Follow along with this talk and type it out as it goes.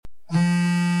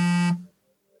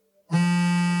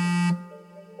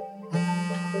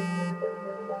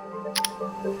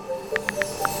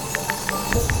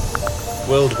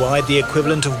Worldwide, the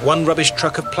equivalent of one rubbish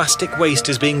truck of plastic waste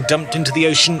is being dumped into the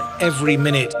ocean every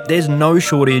minute. There's no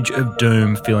shortage of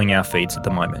doom filling our feeds at the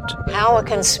moment. How a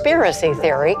conspiracy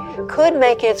theory could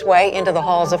make its way into the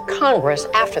halls of Congress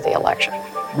after the election.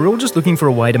 We're all just looking for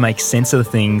a way to make sense of the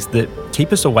things that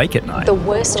keep us awake at night. The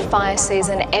worst fire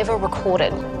season ever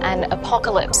recorded, an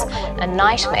apocalypse, a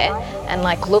nightmare, and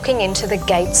like looking into the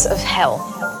gates of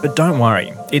hell. But don't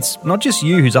worry, it's not just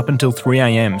you who's up until 3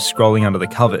 a.m. scrolling under the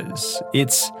covers.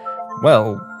 It's,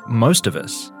 well, most of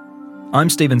us. I'm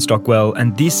Stephen Stockwell,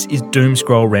 and this is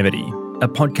Doomscroll Remedy, a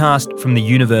podcast from the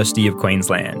University of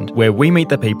Queensland, where we meet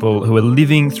the people who are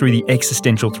living through the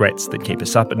existential threats that keep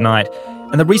us up at night,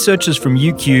 and the researchers from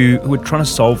UQ who are trying to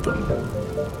solve them.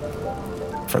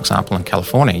 For example, in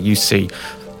California, you see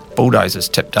bulldozers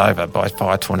tipped over by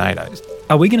fire tornadoes.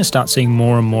 Are we going to start seeing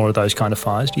more and more of those kind of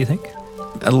fires, do you think?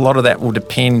 A lot of that will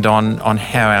depend on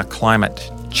how our climate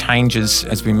changes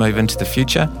as we move into the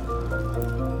future.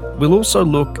 We'll also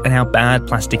look at how bad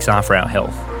plastics are for our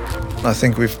health. I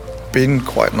think we've been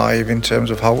quite naive in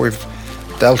terms of how we've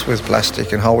dealt with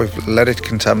plastic and how we've let it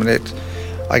contaminate,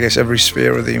 I guess, every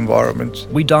sphere of the environment.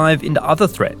 We dive into other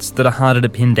threats that are harder to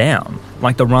pin down,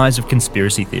 like the rise of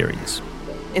conspiracy theories.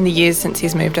 In the years since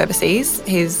he's moved overseas,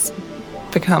 he's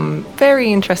become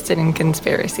very interested in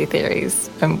conspiracy theories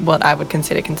and what I would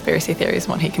consider conspiracy theories,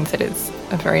 what he considers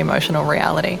a very emotional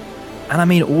reality. And I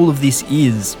mean, all of this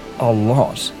is a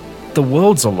lot. The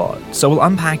world's a lot. So we'll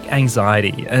unpack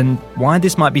anxiety and why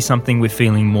this might be something we're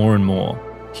feeling more and more.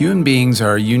 Human beings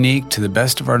are unique to the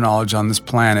best of our knowledge on this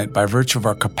planet by virtue of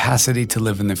our capacity to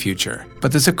live in the future.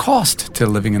 But there's a cost to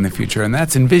living in the future, and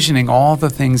that's envisioning all the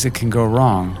things that can go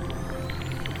wrong.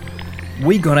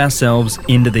 We got ourselves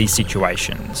into these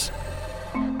situations.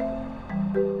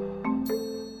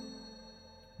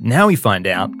 Now we find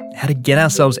out how to get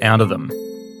ourselves out of them.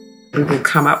 We will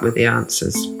come up with the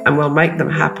answers and we'll make them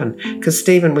happen. Because,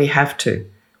 Stephen, we have to.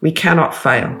 We cannot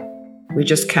fail. We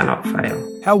just cannot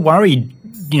fail. How worried,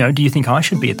 do you think I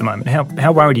should be at the moment?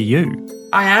 How worried are you?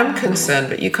 I am concerned,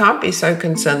 but you can't be so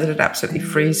concerned that it absolutely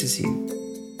freezes you.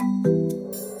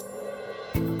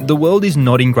 The world is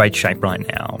not in great shape right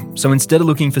now, so instead of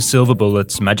looking for silver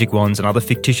bullets, magic wands and other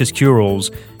fictitious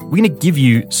cure-alls, we're going to give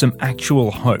you some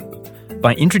actual hope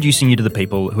by introducing you to the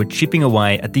people who are chipping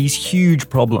away at these huge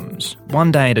problems,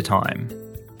 one day at a time.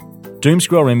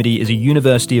 Doomscroll Remedy is a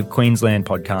University of Queensland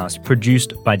podcast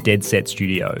produced by Deadset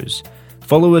Studios.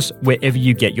 Follow us wherever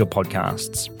you get your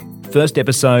podcasts. First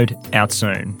episode out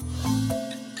soon.